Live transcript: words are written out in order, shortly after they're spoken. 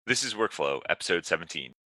This is Workflow, episode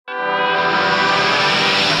 17.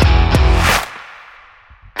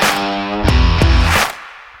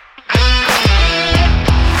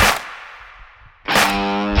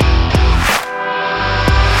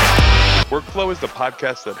 Workflow is the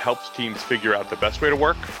podcast that helps teams figure out the best way to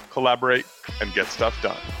work, collaborate, and get stuff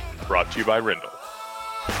done. Brought to you by Rindle.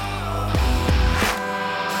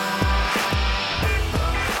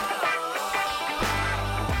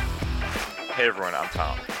 Hey everyone, I'm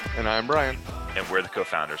Tom. And I'm Brian. And we're the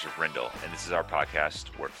co-founders of Rindle, and this is our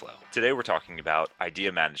podcast, Workflow. Today we're talking about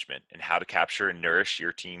idea management and how to capture and nourish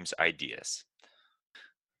your team's ideas.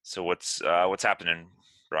 So what's happening,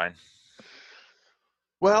 Brian?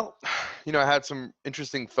 Well, I had some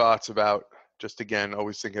interesting thoughts about just, again,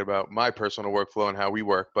 always thinking about my personal workflow and how we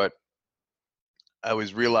work, but I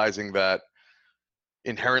was realizing that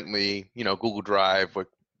inherently, Google Drive,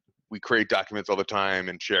 we create documents all the time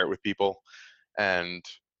and share it with people. And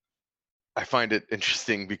I find it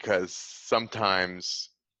interesting because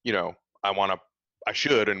sometimes, I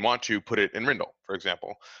should and want to put it in Rindle, for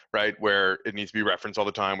example, right? Where it needs to be referenced all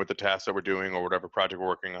the time with the tasks that we're doing or whatever project we're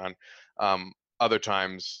working on. Other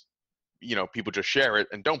times, people just share it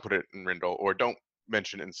and don't put it in Rindle or don't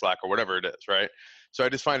mention it in Slack or whatever it is, right? So I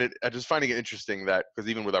just finding it interesting that, because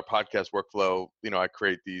even with our podcast workflow, I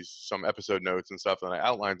create some episode notes and stuff and I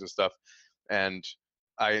outlines and stuff. And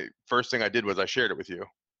first thing I did was I shared it with you,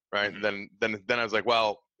 right? Mm-hmm. Then I was like,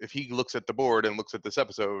 well, if he looks at the board and looks at this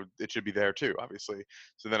episode, it should be there too, obviously.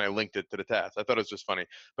 So then I linked it to the task. I thought it was just funny.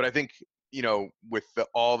 But I think, with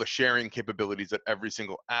all the sharing capabilities that every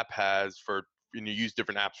single app has you use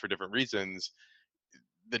different apps for different reasons,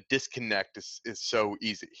 the disconnect is so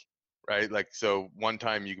easy, right? Like, so one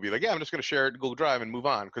time you could be like, yeah, I'm just going to share it in Google Drive and move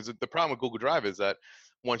on. Because the problem with Google Drive is that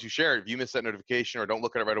once you share it, if you miss that notification or don't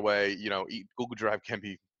look at it right away, Google Drive can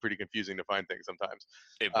be pretty confusing to find things sometimes.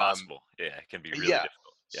 Impossible. Yeah, it can be really Yeah.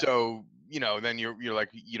 difficult. Yeah. So, then you're like,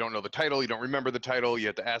 you don't know the title, you don't remember the title, you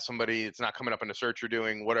have to ask somebody, it's not coming up in a search you're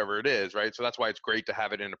doing, whatever it is, right? So that's why it's great to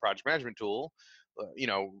have it in a project management tool,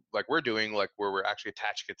 like we're doing, like where we're actually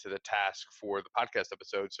attaching it to the task for the podcast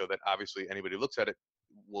episode so that obviously anybody who looks at it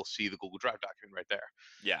will see the Google Drive document right there.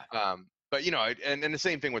 Yeah. But, and the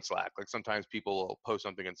same thing with Slack. Like sometimes people will post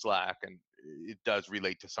something in Slack and it does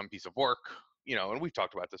relate to some piece of work, and we've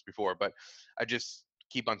talked about this before, but I just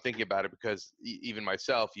keep on thinking about it because even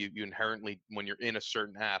myself, you inherently, when you're in a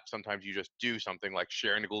certain app, sometimes you just do something like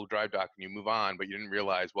sharing a Google Drive doc and you move on, but you didn't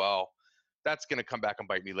realize, well, that's going to come back and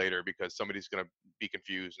bite me later because somebody's going to be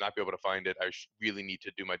confused, not be able to find it. I really need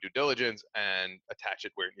to do my due diligence and attach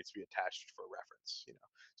it where it needs to be attached for reference,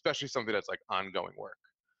 especially something that's like ongoing work.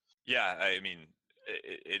 Yeah, I mean,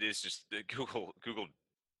 it is just Google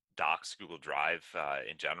Docs, Google Drive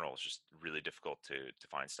in general is just really difficult to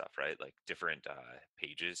find stuff, right? Like different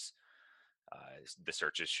pages, the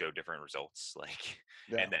searches show different results, like,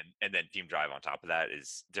 Yeah. and then Team Drive on top of that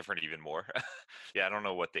is different even more. Yeah, I don't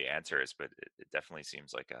know what the answer is, but it definitely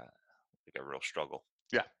seems like a real struggle.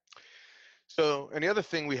 Yeah. So, and the other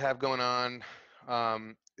thing we have going on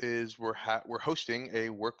is we're hosting a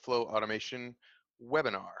workflow automation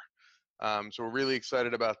webinar. So we're really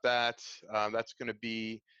excited about that. That's going to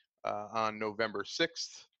be on November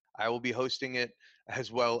 6th. I will be hosting it,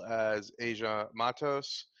 as well as Asia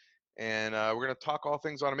Matos, and we're going to talk all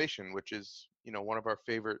things automation, which is one of our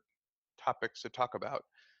favorite topics to talk about.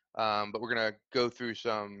 But we're going to go through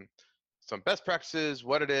some best practices,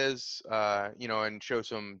 what it is, and show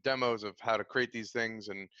some demos of how to create these things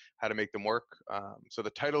and how to make them work. So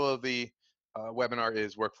the title of the webinar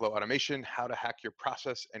is Workflow Automation: How to Hack Your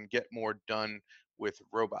Process and Get More Done with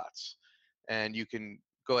Robots. And you can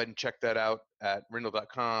go ahead and check that out at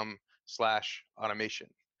rindle.com/automation.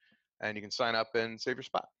 And you can sign up and save your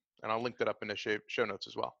spot. And I'll link that up in the show notes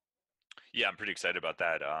as well. Yeah, I'm pretty excited about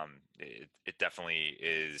that. It definitely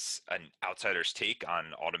is an outsider's take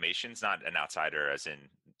on automations, not an outsider as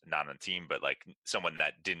in not on the team, but like someone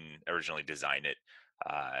that didn't originally design it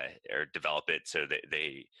or develop it. So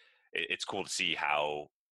it's cool to see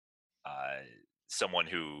how someone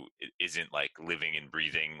who isn't like living and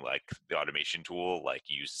breathing like the automation tool like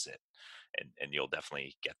uses it, and you'll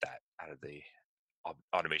definitely get that out of the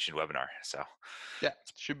automation webinar. So yeah,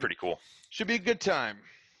 it's pretty cool. Should be a good time.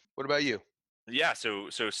 What about you? Yeah, so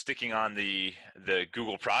sticking on the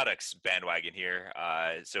Google products bandwagon here.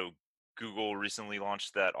 So Google recently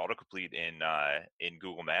launched that autocomplete in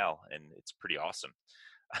Google Mail, and it's pretty awesome.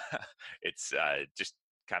 It's just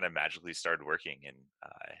kind of magically started working, and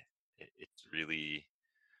it's really,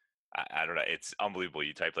 I don't know, it's unbelievable.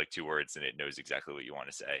 You type like 2 words and it knows exactly what you want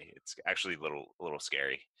to say. It's actually a little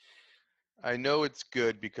scary. I know it's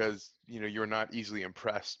good because you're not easily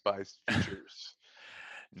impressed by features.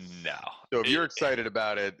 No. So if you're excited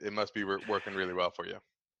about it, it must be working really well for you.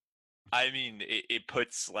 I mean, it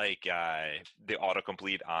puts like the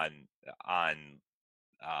autocomplete on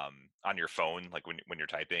on your phone, like when you're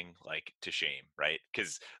typing, like to shame, right?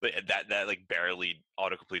 Because that like barely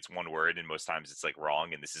autocompletes one word, and most times it's like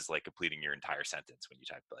wrong, and this is like completing your entire sentence when you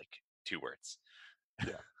type like two words.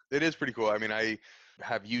 Yeah, it is pretty cool. I mean, I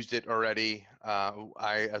have used it already.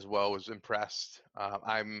 I as well was impressed.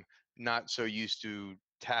 I'm not so used to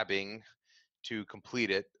tabbing to complete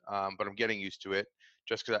it, but I'm getting used to it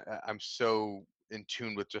just because I'm so in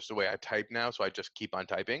tune with just the way I type now. So I just keep on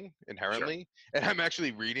typing Sure. inherently. And I'm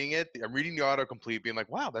actually reading it. I'm reading the autocomplete, being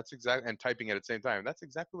like, wow, that's exactly, and typing it at the same time. That's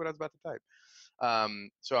exactly what I was about to type.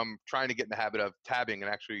 So I'm trying to get in the habit of tabbing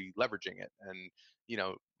and actually leveraging it, and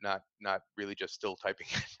not really just still typing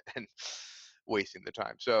it and wasting the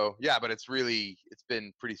time. So yeah, but it's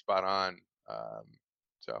been pretty spot on.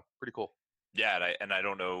 So pretty cool. Yeah, and I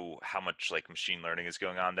don't know how much like machine learning is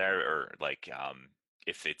going on there, or like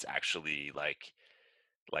if it's actually like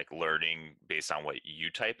learning based on what you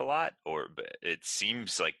type a lot, or but it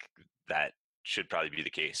seems like that should probably be the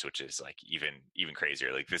case, which is like even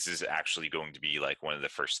crazier. Like this is actually going to be like one of the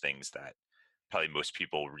first things that probably most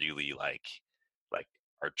people really like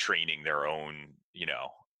are training their own,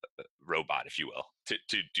 robot, if you will, to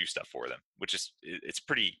do stuff for them, which is it's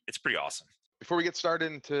pretty awesome. Before we get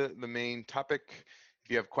started into the main topic,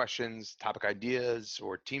 if you have questions, topic ideas,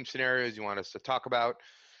 or team scenarios you want us to talk about,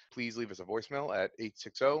 please leave us a voicemail at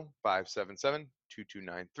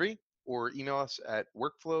 860-577-2293 or email us at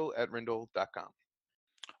workflow@rindle.com.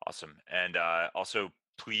 Awesome. And also,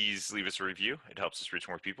 please leave us a review. It helps us reach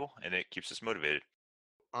more people and it keeps us motivated.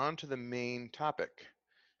 On to the main topic.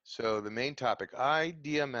 So the main topic,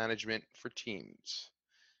 idea management for teams.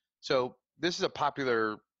 So this is a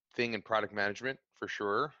popular thing in product management for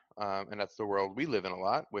sure, and that's the world we live in a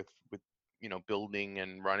lot with building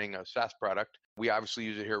and running a SaaS product. We obviously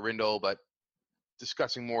use it here at Rindle, but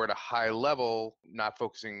discussing more at a high level, not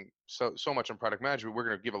focusing so much on product management. We're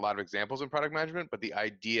going to give a lot of examples in product management, but the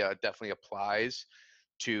idea definitely applies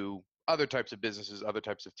to other types of businesses, other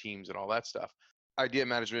types of teams, and all that stuff. Idea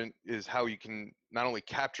management is how you can not only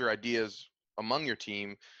capture ideas among your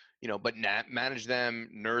team, but manage them,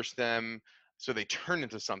 nourish them, so they turn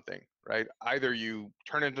into something, right? Either you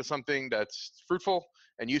turn into something that's fruitful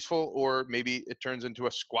and useful, or maybe it turns into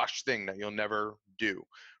a squash thing that you'll never do,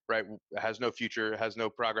 right? It has no future, has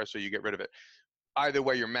no progress, so you get rid of it. Either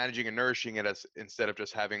way, you're managing and nourishing it as instead of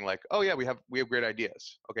just having like, oh yeah, we have great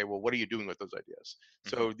ideas. Okay, well, what are you doing with those ideas?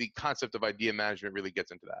 Mhm. So the concept of idea management really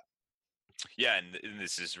gets into that. Yeah, and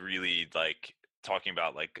this is really like talking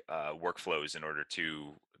about like workflows in order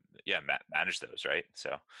to manage those, right?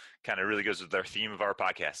 So kind of really goes with our theme of our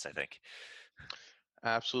podcast, I think.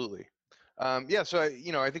 Absolutely. Yeah, so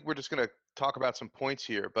I think we're just going to talk about some points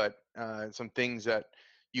here, but some things that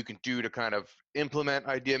you can do to kind of implement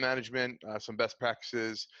idea management, some best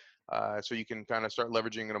practices, so you can kind of start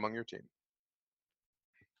leveraging it among your team.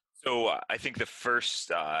 So I think the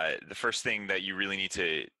first thing that you really need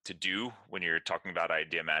to do when you're talking about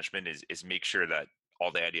idea management is make sure that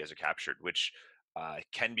all the ideas are captured, which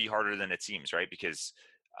can be harder than it seems, right? Because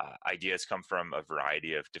ideas come from a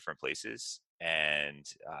variety of different places, and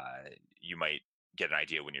you might get an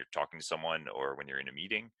idea when you're talking to someone, or when you're in a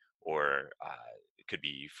meeting, or it could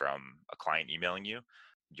be from a client emailing you.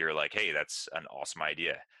 You're like, "Hey, that's an awesome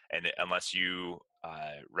idea," and unless you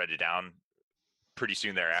write it down pretty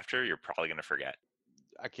soon thereafter, you're probably going to forget.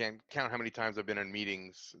 I can't count how many times I've been in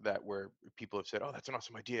meetings that where people have said, "Oh, that's an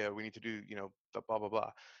awesome idea. We need to do, the blah blah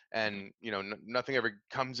blah," Mhm. and nothing ever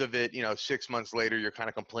comes of it. 6 months later, you're kind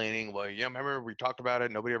of complaining. Well, yeah, remember we talked about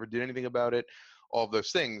it. Nobody ever did anything about it. All of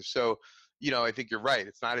those things. So, I think you're right.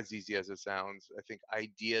 It's not as easy as it sounds. I think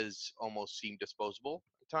ideas almost seem disposable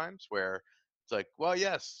at times, where it's like, well,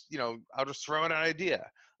 yes, I'll just throw out an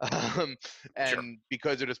idea, um, Sure. and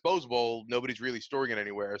because they're disposable, nobody's really storing it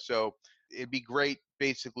anywhere. So it'd be great.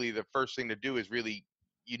 Basically, the first thing to do is really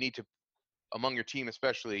you need to, among your team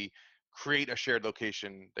especially, create a shared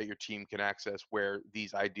location that your team can access where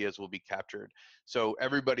these ideas will be captured. So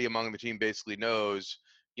everybody among the team basically knows,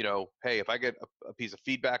 hey, if I get a piece of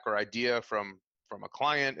feedback or idea from a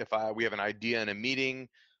client, if we have an idea in a meeting,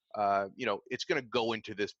 it's going to go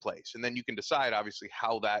into this place, and then you can decide obviously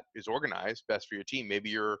how that is organized best for your team. Maybe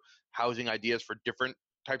you're housing ideas for different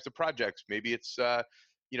types of projects. Maybe it's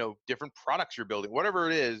different products you're building, whatever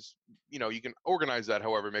it is. You can organize that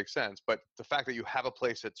however it makes sense, but the fact that you have a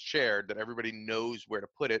place that's shared, that everybody knows where to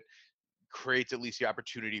put it, creates at least the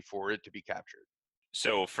opportunity for it to be captured.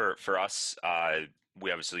 So for us, we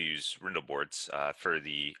obviously use Rindle boards for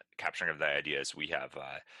the capturing of the ideas. We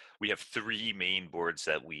have three main boards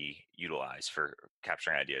that we utilize for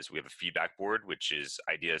capturing ideas. We have a feedback board, which is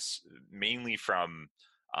ideas mainly from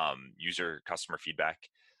user customer feedback.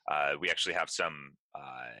 We actually have some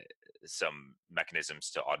mechanisms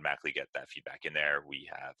to automatically get that feedback in there.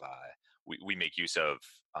 We make use of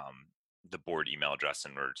the board email address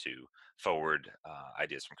in order to forward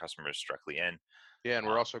ideas from customers directly in. Yeah, and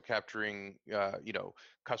we're Um, also capturing,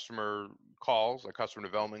 customer calls, like customer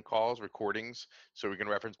development calls, recordings, so we can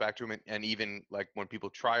reference back to them. And even like when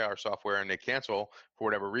people try our software and they cancel for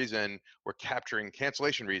whatever reason, we're capturing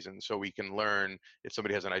cancellation reasons, so we can learn if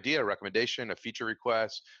somebody has an idea, a recommendation, a feature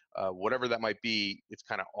request, whatever that might be. It's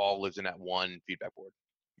kind of all lives in that one feedback board.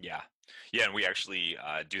 yeah, yeah, and we actually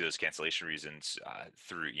do those cancellation reasons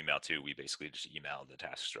through email too. We basically just email the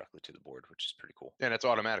tasks directly to the board, which is pretty cool. And it's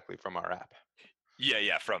automatically from our app. Yeah,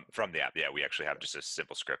 yeah, from the app. Yeah, we actually have just a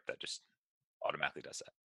simple script that just automatically does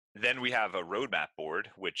that. Then we have a roadmap board,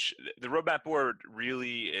 which the roadmap board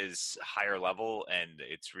really is higher level, and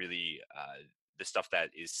it's really the stuff that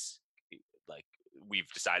is like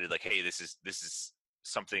we've decided like, hey, this is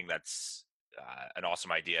something that's an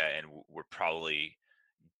awesome idea, and we're probably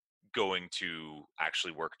going to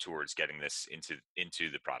actually work towards getting this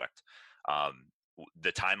into the product.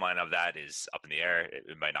 The timeline of that is up in the air.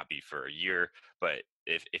 It might not be for a year, but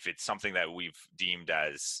if it's something that we've deemed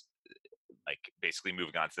as like basically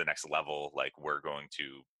moving on to the next level, like we're going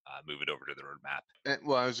to move it over to the roadmap. And,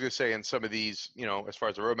 well, I was going to say, in some of these, as far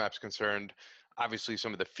as the roadmap's concerned, obviously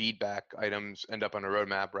some of the feedback items end up on the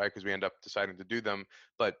roadmap, right? Because we end up deciding to do them.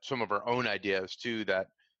 But some of our own ideas too that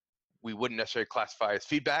we wouldn't necessarily classify as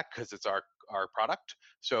feedback because it's our product.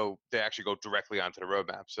 So they actually go directly onto the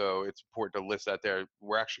roadmap. So it's important to list that there.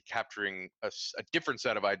 We're actually capturing a different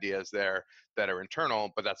set of ideas there that are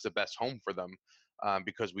internal, but that's the best home for them.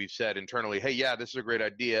 Because we've said internally, hey, yeah, this is a great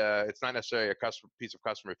idea. It's not necessarily a piece of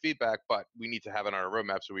customer feedback, but we need to have it on our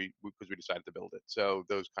roadmap. So because we decided to build it. So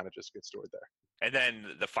those kind of just get stored there. And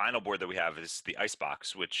then the final board that we have is the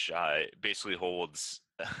Icebox, which basically holds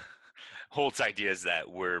holds ideas that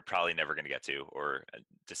we're probably never going to get to or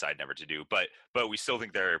decide never to do. But we still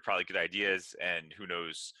think they're probably good ideas, and who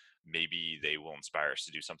knows, maybe they will inspire us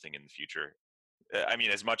to do something in the future. I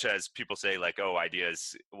mean, as much as people say like, oh,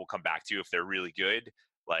 ideas will come back to you if they're really good,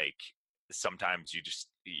 like sometimes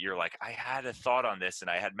you're like, I had a thought on this and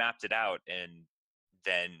I had mapped it out, and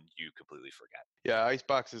then you completely forget. Yeah,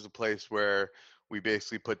 Icebox is a place where we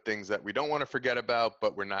basically put things that we don't want to forget about,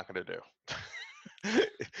 but we're not going to do.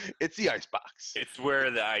 It's the Icebox. It's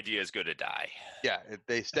where the idea is going to die. Yeah,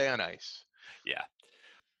 they stay on ice. Yeah.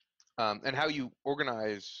 And how you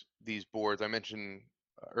organize these boards, I mentioned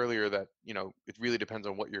earlier that it really depends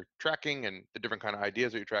on what you're tracking and the different kind of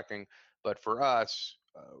ideas that you're tracking. But for us,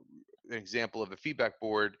 an example of the feedback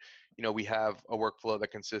board, we have a workflow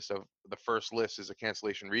that consists of the first list is a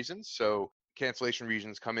cancellation reasons. So cancellation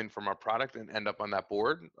reasons come in from our product and end up on that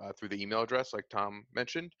board through the email address, like Tom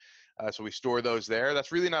mentioned. So we store those there.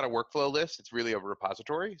 That's really not a workflow list. It's really a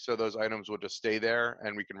repository. So those items will just stay there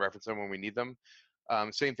and we can reference them when we need them.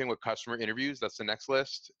 Same thing with customer interviews. That's the next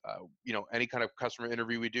list. Any kind of customer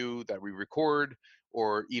interview we do that we record,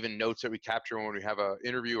 or even notes that we capture when we have an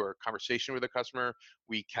interview or a conversation with a customer,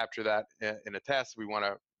 we capture that in a test. We want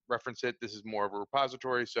to reference it. This is more of a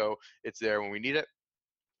repository, so it's there when we need it.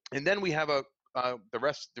 And then we have the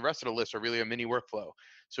rest of the list are really a mini workflow.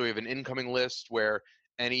 So we have an incoming list where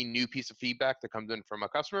any new piece of feedback that comes in from a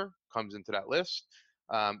customer comes into that list.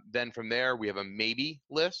 Then from there, we have a maybe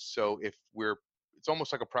list. So it's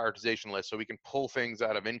almost like a prioritization list. So we can pull things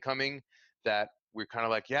out of incoming that we're kind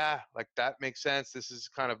of like, yeah, like that makes sense. This is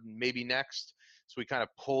kind of maybe next. So we kind of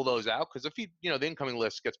pull those out because the incoming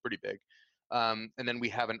list gets pretty big. And then we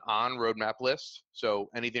have an on roadmap list. So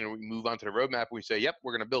anything that we move onto the roadmap, we say, yep,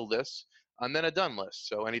 we're going to build this. And then a done list.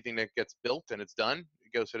 So anything that gets built and it's done,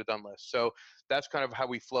 it goes to the done list. So that's kind of how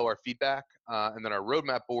we flow our feedback. And then our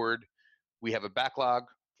roadmap board, we have a backlog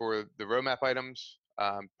for the roadmap items,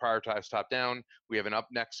 prioritized top down. We have an up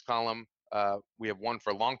next column. We have one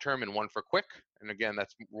for long term and one for quick. And again,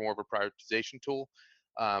 that's more of a prioritization tool.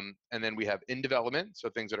 And then we have in development, so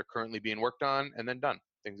things that are currently being worked on, and then done,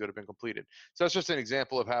 things that have been completed. So that's just an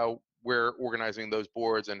example of how we're organizing those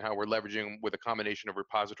boards and how we're leveraging with a combination of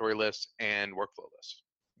repository lists and workflow lists.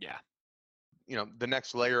 Yeah. The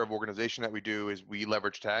next layer of organization that we do is we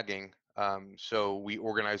leverage tagging. So we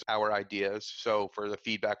organize our ideas. So for the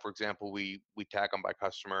feedback, for example, we tag them by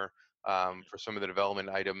customer. For some of the development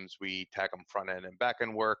items, we tag them front end and back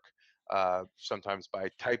end work. sometimes by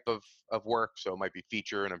type of work. So it might be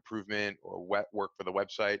feature and improvement or wet work for the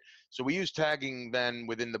website. So we use tagging then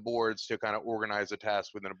within the boards to kind of organize the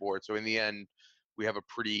tasks within a board. So in the end, we have a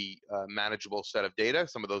pretty manageable set of data.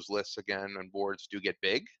 Some of those lists, again, on boards do get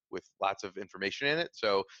big with lots of information in it.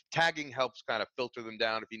 So tagging helps kind of filter them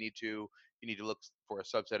down if you need to. You need to look for a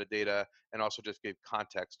subset of data and also just give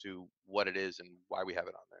context to what it is and why we have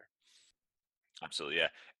it on there. Absolutely, yeah.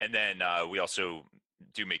 And then we also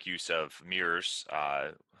do make use of mirrors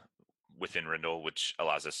within Rindle, which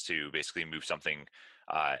allows us to basically move something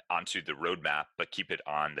onto the roadmap, but keep it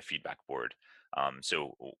on the feedback board.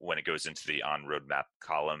 So when it goes into the on roadmap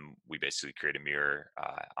column, we basically create a mirror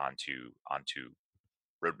onto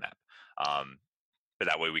roadmap. But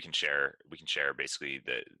that way we can share basically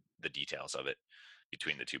the details of it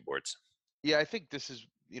between the two boards. Yeah, I think this is,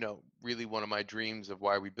 really one of my dreams of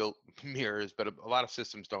why we built mirrors, but a lot of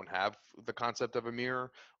systems don't have the concept of a mirror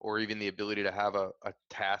or even the ability to have a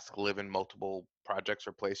task live in multiple projects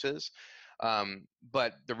or places.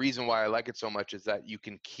 But the reason why I like it so much is that you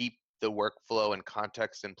can keep the workflow and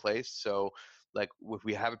context in place. So, like, if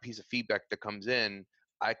we have a piece of feedback that comes in,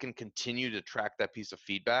 I can continue to track that piece of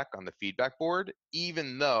feedback on the feedback board,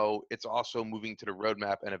 even though it's also moving to the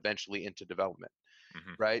roadmap and eventually into development,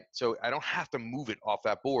 Hmm. right? So I don't have to move it off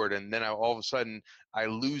that board, and then all of a sudden I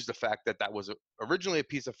lose the fact that that was originally a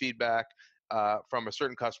piece of feedback from a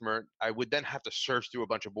certain customer. I would then have to search through a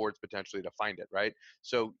bunch of boards potentially to find it, right?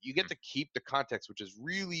 So you get to keep the context, which is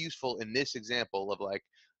really useful in this example of like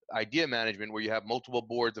idea management, where you have multiple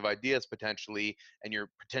boards of ideas potentially, and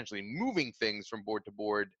you're potentially moving things from board to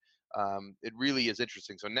board. It really is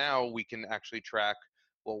interesting. So now we can actually track,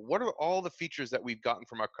 well, what are all the features that we've gotten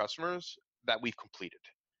from our customers that we've completed?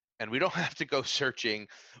 And we don't have to go searching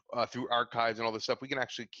through archives and all this stuff. We can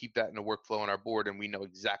actually keep that in a workflow on our board, and we know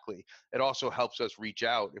exactly. It also helps us reach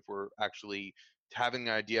out if we're actually having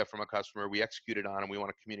an idea from a customer we executed on and we want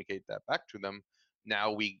to communicate that back to them.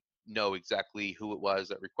 Now we know exactly who it was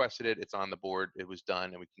that requested it. It's on the board. It was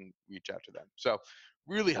done, and we can reach out to them. So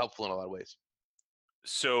really helpful in a lot of ways.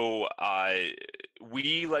 So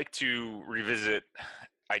we like to revisit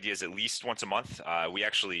ideas at least once a month. We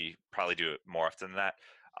actually probably do it more often than that,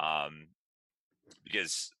 um,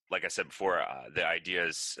 because, like I said before, the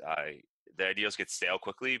ideas get stale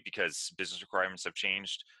quickly because business requirements have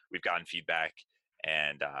changed. We've gotten feedback,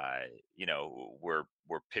 and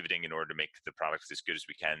we're pivoting in order to make the products as good as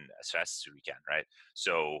we can, as fast as we can, right?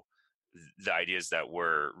 So the ideas that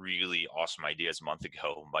were really awesome ideas a month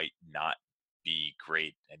ago might not be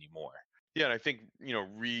great anymore. Yeah, and I think,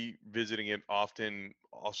 revisiting it often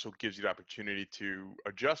also gives you the opportunity to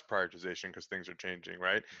adjust prioritization because things are changing,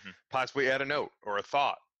 right? Hmm. Possibly add a note or a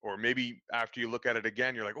thought, or maybe after you look at it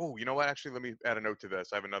again, you're like, oh, you know what? Actually, let me add a note to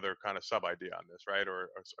this. I have another kind of sub idea on this, right? Or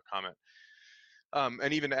a comment.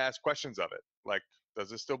 And even to ask questions of it, like, does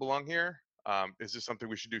this still belong here? Is this something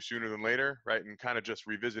we should do sooner than later, right? And kind of just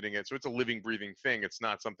revisiting it. So it's a living, breathing thing. It's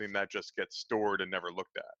not something that just gets stored and never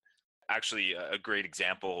looked at. Actually, a great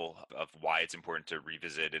example of why it's important to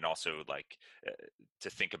revisit and also like uh, to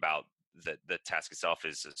think about the task itself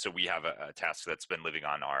is, so we have a task that's been living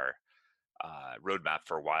on our roadmap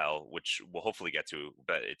for a while, which we'll hopefully get to,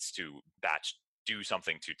 but it's to batch do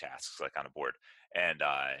something to tasks like on a board. And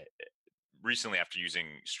recently, after using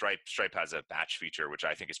Stripe has a batch feature, which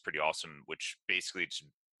I think is pretty awesome, which basically just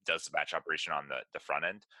does the batch operation on the front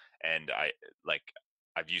end. And like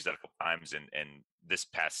I've used that a couple times, and this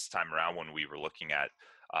past time around when we were looking at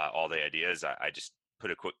all the ideas, I just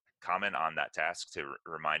put a quick comment on that task to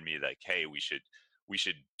remind me like, hey, we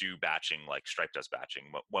should do batching like Stripe does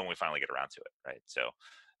batching when we finally get around to it, right? So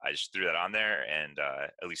I just threw that on there, and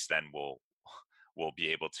at least then we'll be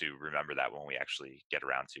able to remember that when we actually get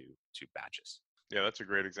around to batches. Yeah, that's a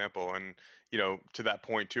great example. And, to that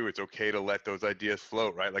point too, it's okay to let those ideas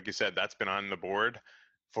float, right? Like you said, that's been on the board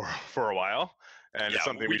for for a while, and it's Yeah,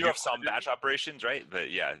 something we we do do have want some to do. batch operations, right?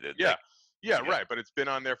 But yeah, Yeah. like Yeah, years ago. right. But it's been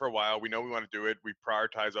on there for a while. We know we want to do it. We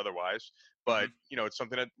prioritize otherwise. But, Hmm. it's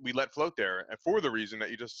something that we let float there, and for the reason that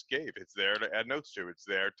you just gave. It's there to add notes to. It's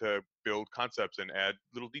there to build concepts and add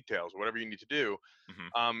little details, whatever you need to do.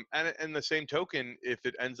 Hmm. And the same token, if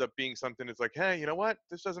it ends up being something that's like, hey, you know what?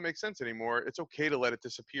 This doesn't make sense anymore. It's okay to let it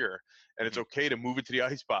disappear. And it's Hmm. okay to move it to the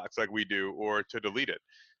icebox like we do, or to delete it.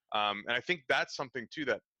 And I think that's something too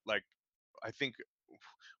that, like, I think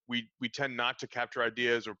we tend not to capture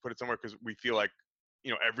ideas or put it somewhere because we feel like,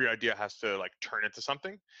 every idea has to like turn into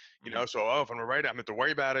something, Hmm. so, oh, if I'm gonna write it, I'm gonna have to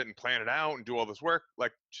worry about it and plan it out and do all this work.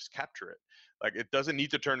 Like, just capture it. Like, it doesn't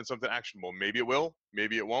need to turn into something actionable. Maybe it will,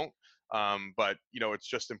 maybe it won't. But it's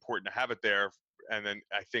just important to have it there, And then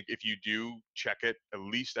I think if you do check it at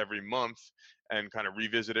least every month and kind of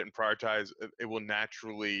revisit it and prioritize, it will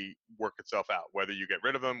naturally work itself out. Whether you get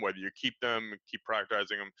rid of them, whether you keep them, keep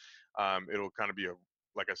prioritizing them, it'll kind of be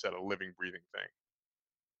like I said, a living, breathing thing.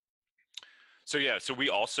 So yeah, so we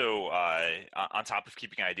also, on top of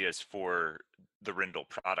keeping ideas for the Rindle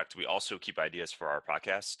product, we also keep ideas for our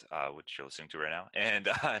podcast, which you're listening to right now,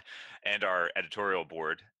 and our editorial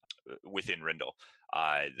board within Rindle.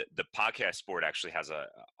 The podcast board actually has a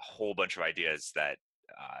whole bunch of ideas that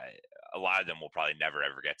a lot of them we'll probably never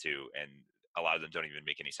ever get to, and a lot of them don't even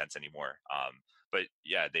make any sense anymore. But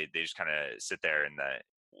yeah, they just kind of sit there in the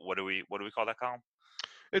what do we call that column?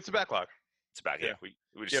 It's a backlog. It's back. Yeah. Yeah,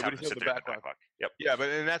 we just have them sit there in the backlog. Yep. Yeah,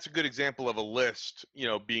 and that's a good example of a list,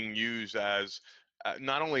 being used as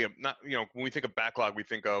not only when we think of backlog, we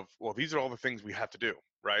think of, well, these are all the things we have to do,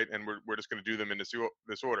 right? And we're just going to do them in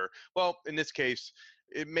this order. Well, in this case,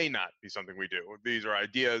 it may not be something we do. These are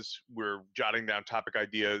ideas. We're jotting down topic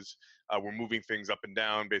ideas. We're moving things up and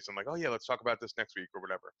down based on like, oh yeah, let's talk about this next week or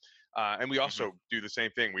whatever. And we also do the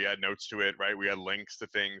same thing. We add notes to it, right? We add links to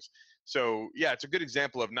things. So yeah, it's a good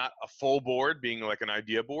example of not a full board being like an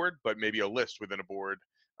idea board, but maybe a list within a board.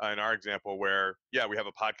 In our example, where yeah, we have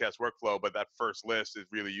a podcast workflow, but that first list is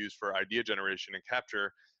really used for idea generation and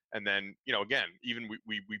capture. And then again, even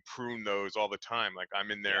we prune those all the time. Like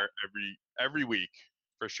I'm in there every week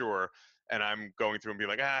for sure, and I'm going through and being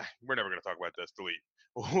like, we're never going to talk about this, delete.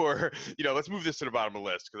 Or let's move this to the bottom of the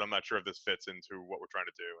list because I'm not sure if this fits into what we're trying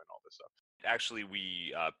to do and all this stuff. Actually,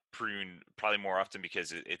 we prune probably more often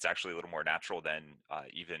because it's actually a little more natural than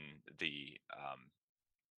even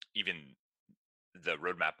the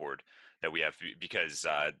roadmap board that we have, because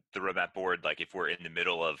the roadmap board, like if we're in the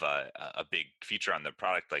middle of a big feature on the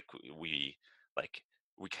product, we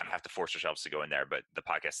kind of have to force ourselves to go in there. But the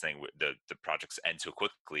podcast thing, the projects end so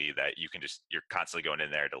quickly that you're constantly going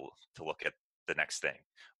in there to look at the next thing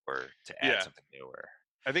or to add something new. Or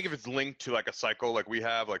I think if it's linked to like a cycle like we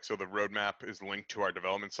have, so the roadmap is linked to our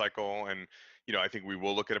development cycle, and I think we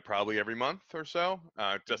will look at it probably every month or so.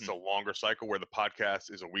 Just a longer cycle where the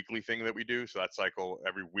podcast is a weekly thing that we do. So that cycle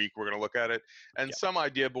every week we're going to look at it. And some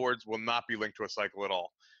idea boards will not be linked to a cycle at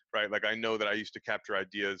all, right? Like I know that I used to capture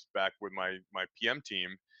ideas back with my PM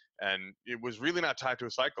team, and it was really not tied to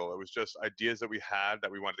a cycle. It was just ideas that we had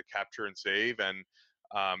that we wanted to capture and save, and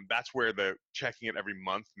that's where the checking it every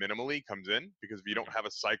month minimally comes in, because if you don't have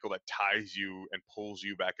a cycle that ties you and pulls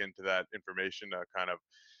you back into that information to kind of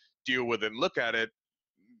deal with it and look at it,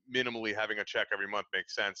 minimally having a check every month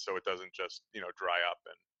makes sense, so it doesn't just dry up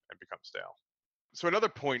and become stale. So another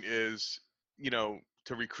point is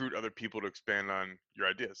to recruit other people to expand on your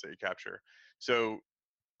ideas that you capture. So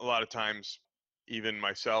a lot of times, even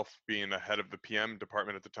myself being the head of the PM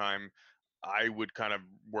department at the time, I would kind of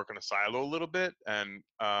work in a silo a little bit. And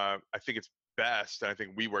I think it's best, and I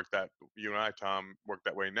think you and I, Tom, work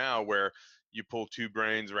that way now, where you pull two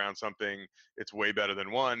brains around something. It's way better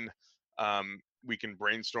than one. We can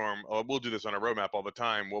brainstorm. We'll do this on a roadmap all the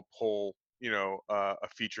time. We'll pull a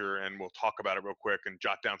feature and we'll talk about it real quick and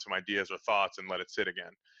jot down some ideas or thoughts and let it sit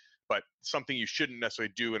again. But something you shouldn't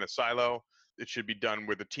necessarily do in a silo. It should be done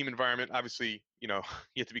with a team environment. Obviously, you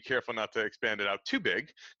have to be careful not to expand it out too big,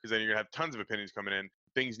 because then you're going to have tons of opinions coming in.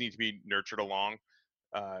 Things need to be nurtured along.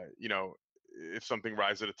 If something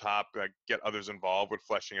rises to the top, get others involved with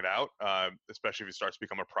fleshing it out, especially if it starts to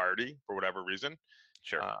become a priority for whatever reason.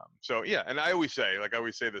 Sure. So yeah, and I always say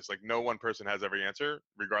this, no one person has every answer,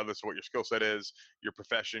 regardless of what your skill set is, your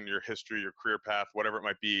profession, your history, your career path, whatever it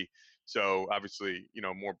might be. So obviously,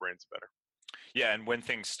 more brains better. Yeah, and when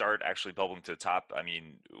things start actually bubbling to the top, I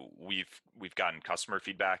mean, we've gotten customer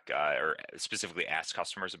feedback, or specifically asked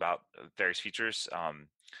customers about various features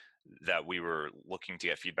that we were looking to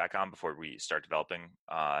get feedback on before we start developing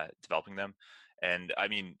them. And I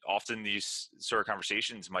mean, often these sort of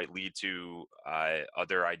conversations might lead to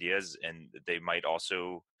other ideas, and they might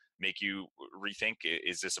also make you rethink: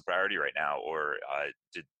 is this a priority right now, or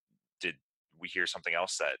did we hear something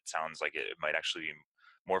else that sounds like it might actually be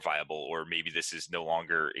more viable, or maybe this is no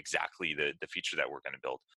longer exactly the feature that we're going to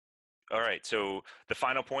build. All right. So the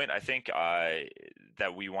final point I think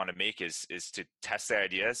that we want to make is to test the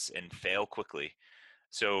ideas and fail quickly.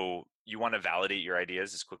 So you want to validate your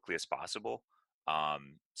ideas as quickly as possible.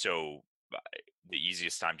 So the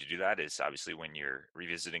easiest time to do that is obviously when you're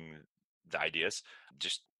revisiting the ideas.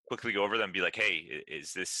 Just quickly go over them and be like, hey,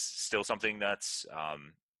 is this still something that's a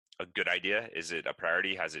good idea? Is it a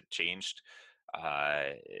priority? Has it changed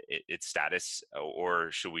its status, or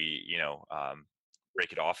should we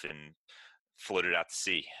break it off and float it out to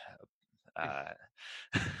sea?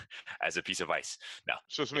 uh, as a piece of ice. No,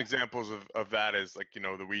 So some yeah. examples of that is like,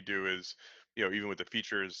 that we do is, even with the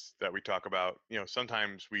features that we talk about,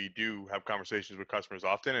 sometimes we do have conversations with customers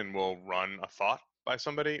often and we'll run a thought by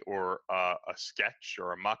somebody or a sketch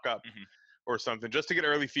or a mock-up Hmm. or something just to get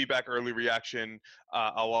early feedback, early reaction.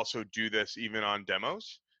 I'll also do this even on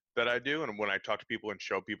demos that I do. And when I talk to people and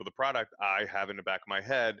show people the product, I have in the back of my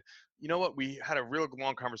head, you know what, we had a real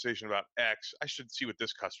long conversation about X. I should see what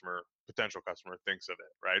this potential customer thinks of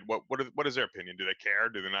it, right? What is their opinion? Do they care?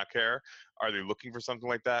 Do they not care? Are they looking for something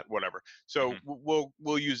like that? Whatever. So Hmm.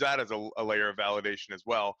 we'll use that as a layer of validation as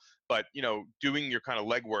well. But doing your kind of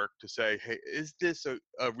legwork to say, hey, is this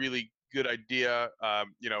a really good idea?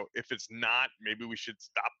 If it's not, maybe we should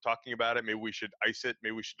stop talking about it. Maybe we should ice it.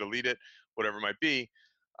 Maybe we should delete it. Whatever it might be.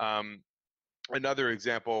 Um, Another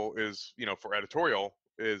example is, for editorial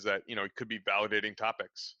is that, it could be validating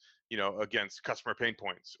topics, against customer pain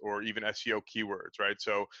points or even SEO keywords, right?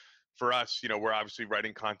 So for us, we're obviously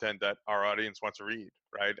writing content that our audience wants to read,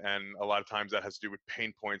 right? And a lot of times that has to do with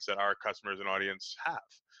pain points that our customers and audience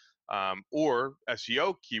have, or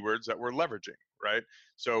SEO keywords that we're leveraging, right?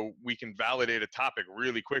 So we can validate a topic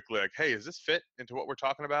really quickly, like, hey, does this fit into what we're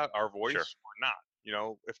talking about, our Sure. voice or not?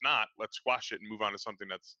 If not, let's squash it and move on to something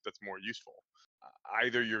that's more useful.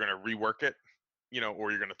 Either you're going to rework it,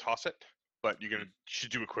 or you're going to toss it, but Hmm.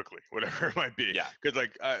 should do it quickly, whatever it might be. Yeah. Because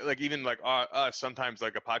like even like us, sometimes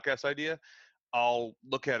like a podcast idea, I'll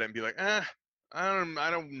look at it and be like, I don't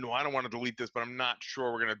know, I don't want to delete this, but I'm not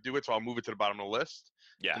sure we're going to do it, so I'll move it to the bottom of the list.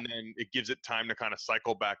 Yeah. And then it gives it time to kind of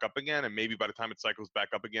cycle back up again. And maybe by the time it cycles back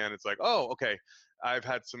up again, it's like, oh, okay, I've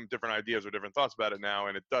had some different ideas or different thoughts about it now,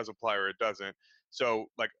 and it does apply or it doesn't. So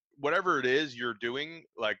like whatever it is you're doing,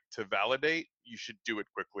 like to validate, you should do it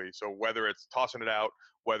quickly. So whether it's tossing it out,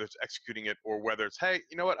 whether it's executing it, or whether it's, hey,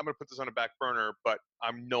 you know what, I'm going to put this on a back burner, but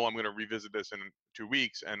I'm going to revisit this in 2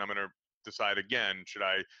 weeks, and I'm going to decide again, should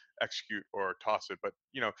I execute or toss it? But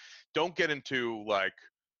don't get into like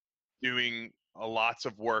doing lots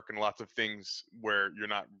of work and lots of things where you're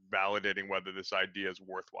not validating whether this idea is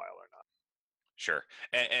worthwhile or not. Sure.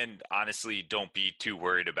 And honestly, don't be too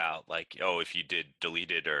worried about like, oh, if you did delete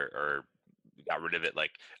it or got rid of it,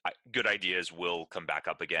 like good ideas will come back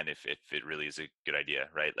up again if it really is a good idea,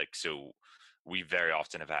 right? Like, so we very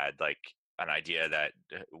often have had like an idea that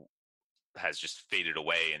has just faded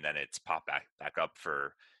away and then it's popped back up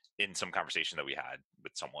for in some conversation that we had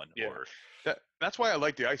with someone Yeah, or that's why I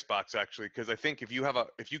like the icebox actually, because I think if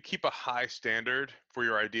you keep a high standard for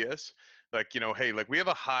your ideas, like hey, like we have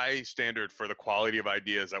a high standard for the quality of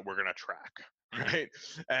ideas that we're gonna track, Mhm. right?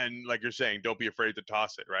 And like you're saying, don't be afraid to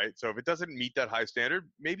toss it, right? So if it doesn't meet that high standard,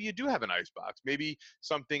 maybe you do have an icebox. Maybe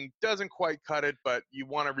something doesn't quite cut it, but you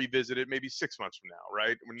want to revisit it maybe 6 months from now,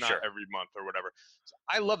 right? Not Sure. every month or whatever. So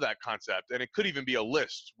I love that concept, and it could even be a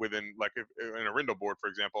list within, like, if, in a Rindle board, for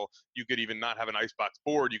example, you could even not have an icebox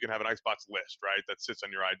board. You can have an icebox list, right, that sits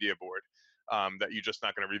on your idea board, that you're just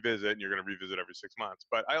not going to revisit, and you're going to revisit every 6 months.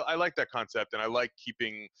 But I like that concept, and I like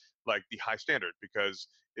keeping like the high standard because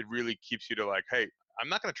it really keeps you to like, hey, I'm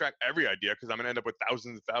not going to track every idea because I'm going to end up with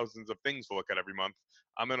thousands and thousands of things to look at every month.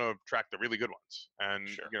 I'm going to track the really good ones and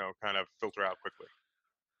Sure. kind of filter out quickly.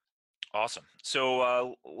 Awesome.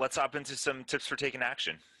 So let's hop into some tips for taking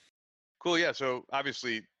action. Cool. Yeah. So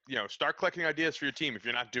obviously, start collecting ideas for your team. If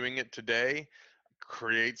you're not doing it today,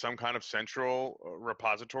 create some kind of central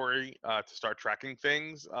repository to start tracking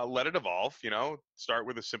things. Let it evolve. Start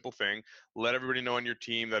with a simple thing. Let everybody know on your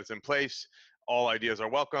team that it's in place. All ideas are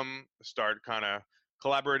welcome. Start kind of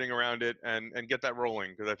collaborating around it and get that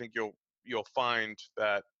rolling, because I think you'll find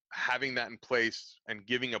that having that in place and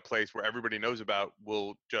giving a place where everybody knows about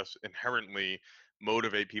will just inherently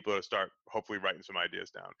motivate people to start hopefully writing some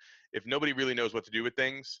ideas down. If nobody really knows what to do with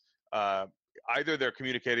things, either they're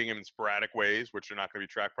communicating in sporadic ways, which are not going to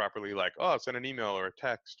be tracked properly, like, oh, send an email or a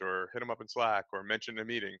text or hit them up in Slack or mention a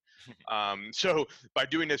meeting. So by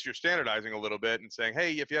doing this, you're standardizing a little bit and saying,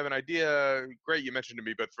 hey, if you have an idea, great, you mentioned to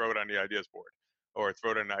me, but throw it on the ideas board or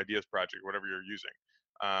throw it in an ideas project, whatever you're using.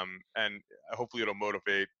 And hopefully it'll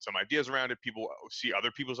motivate some ideas around it. People see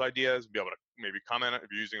other people's ideas, be able to maybe comment on it. If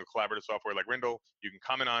you're using a collaborative software like Rindle, you can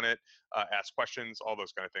comment on it, ask questions, all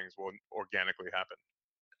those kind of things will organically happen.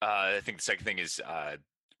 I think the second thing is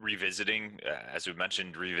revisiting. As we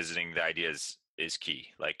mentioned, revisiting the ideas is key.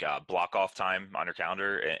 Like block off time on your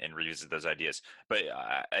calendar and revisit those ideas. But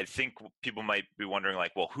I think people might be wondering,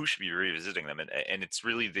 like, well, who should be revisiting them? And it's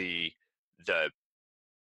really the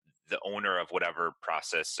the owner of whatever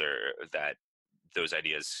process or that those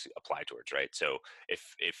ideas apply towards, right? So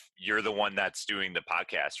if you're the one that's doing the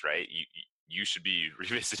podcast, right, you should be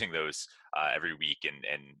revisiting those every week,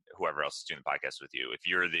 and whoever else is doing the podcast with you. If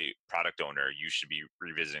you're the product owner, you should be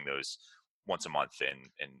revisiting those once a month and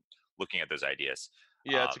looking at those ideas.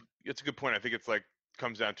 Yeah, it's a good point. I think it's like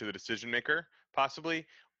comes down to the decision maker possibly,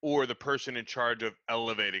 or the person in charge of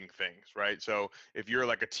elevating things, right? So if you're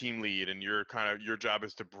like a team lead and you're kind of your job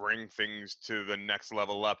is to bring things to the next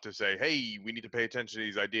level up to say, hey, we need to pay attention to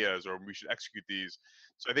these ideas or we should execute these.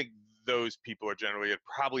 So I think those people are generally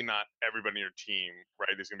probably not everybody in your team, right?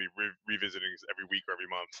 Is going to be revisiting every week or every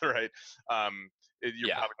month, right?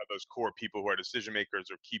 You're probably not those core people who are decision makers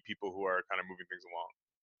or key people who are kind of moving things along.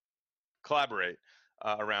 Collaborate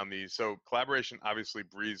around these. So collaboration obviously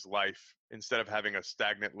breathes life instead of having a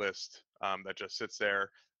stagnant list that just sits there.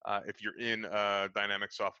 If you're in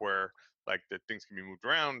dynamic software, like that things can be moved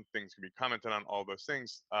around, things can be commented on, all those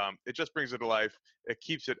things. It just brings it to life. It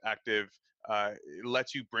keeps it active. It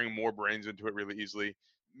lets you bring more brains into it really easily.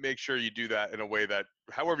 Make sure you do that in a way that,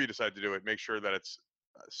 however you decide to do it, make sure that it's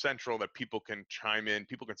central, that people can chime in,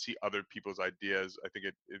 people can see other people's ideas. I think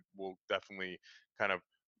it will definitely kind of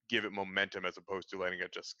give it momentum as opposed to letting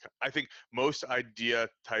it just, I think most idea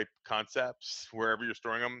type concepts, wherever you're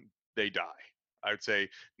storing them, they die. I would say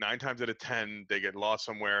 9 times out of 10, they get lost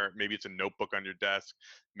somewhere. Maybe it's a notebook on your desk.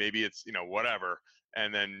 Maybe it's, whatever.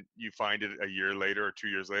 And then you find it a year later or 2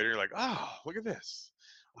 years later, you're like, oh, look at this.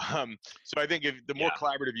 So I think if the more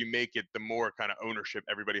collaborative you make it, the more kind of ownership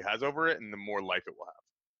everybody has over it and the more life it will have.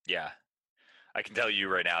 Yeah. I can tell you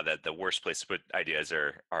right now that the worst place to put ideas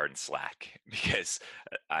are in Slack, because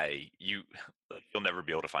you'll never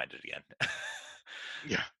be able to find it again.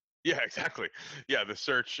 Yeah, exactly. Yeah, the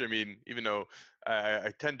search, I mean, even though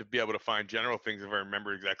I tend to be able to find general things if I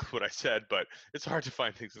remember exactly what I said, but it's hard to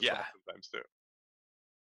find things in Slack sometimes too.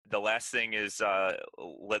 The last thing is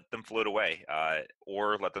let them float away,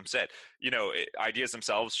 or let them sit. Ideas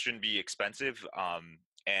themselves shouldn't be expensive,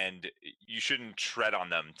 and you shouldn't tread on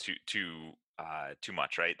them too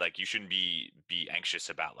much, right? Like you shouldn't be anxious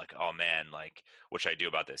about like, oh man, like what should I do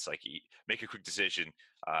about this? Like make a quick decision,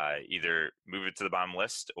 either move it to the bottom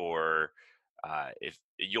list, or if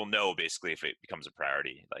you'll know basically if it becomes a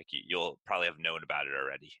priority, like you'll probably have known about it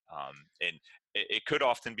already. And it could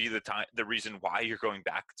often be the reason why you're going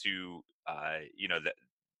back to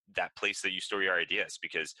that place that you store your ideas,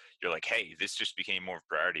 because you're like, hey, this just became more of a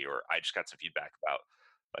priority, or I just got some feedback about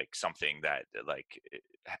like something that like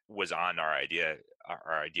was on our idea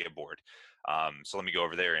board. So let me go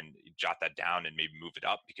over there and jot that down and maybe move it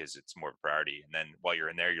up because it's more of a priority. And then while you're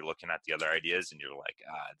in there, you're looking at the other ideas and you're like,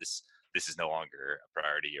 this is no longer a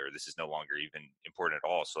priority, or this is no longer even important at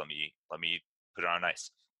all. So let me put it on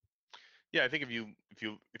ice. Yeah, I think if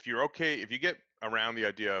you're okay, if you get around the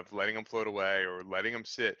idea of letting them float away or letting them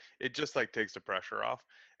sit, it just like takes the pressure off.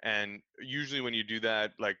 And usually when you do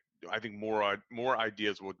that, like I think more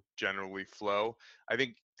ideas will generally flow. I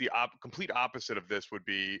think the complete opposite of this would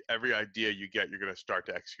be every idea you get, you're going to start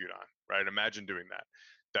to execute on, right? Imagine doing that.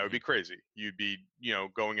 That would be crazy. You'd be,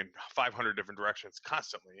 going in 500 different directions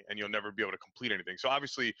constantly, and you'll never be able to complete anything. So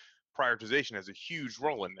obviously, prioritization has a huge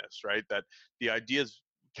role in this, right? That the ideas,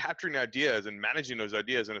 capturing ideas and managing those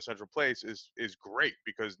ideas in a central place is great,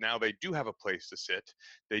 because now they do have a place to sit,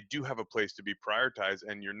 they do have a place to be prioritized,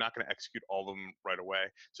 and you're not going to execute all of them right away.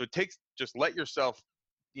 So just let yourself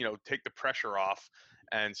take the pressure off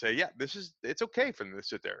and say, yeah, it's okay for them to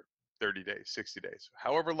sit there 30 days, 60 days,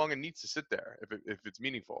 however long it needs to sit there, if it's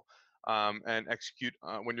meaningful, and execute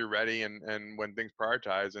when you're ready and when things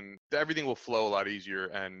prioritize, and everything will flow a lot easier,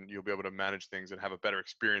 and you'll be able to manage things and have a better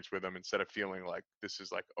experience with them instead of feeling like this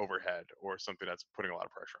is like overhead or something that's putting a lot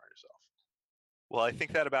of pressure on yourself. Well, I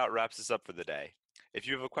think that about wraps us up for the day. If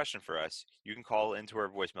you have a question for us, you can call into our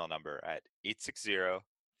voicemail number at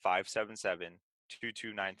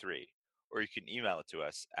 860-577-2293, or you can email it to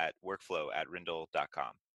us at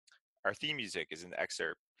workflow@rindle.com. Our theme music is an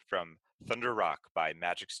excerpt from Thunder Rock by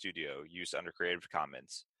Magic Studio, used under Creative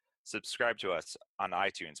Commons. Subscribe to us on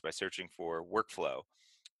iTunes by searching for Workflow,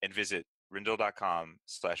 and visit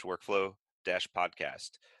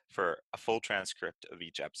rindle.com/workflow-podcast for a full transcript of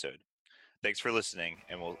each episode. Thanks for listening,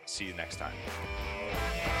 and we'll see you next time.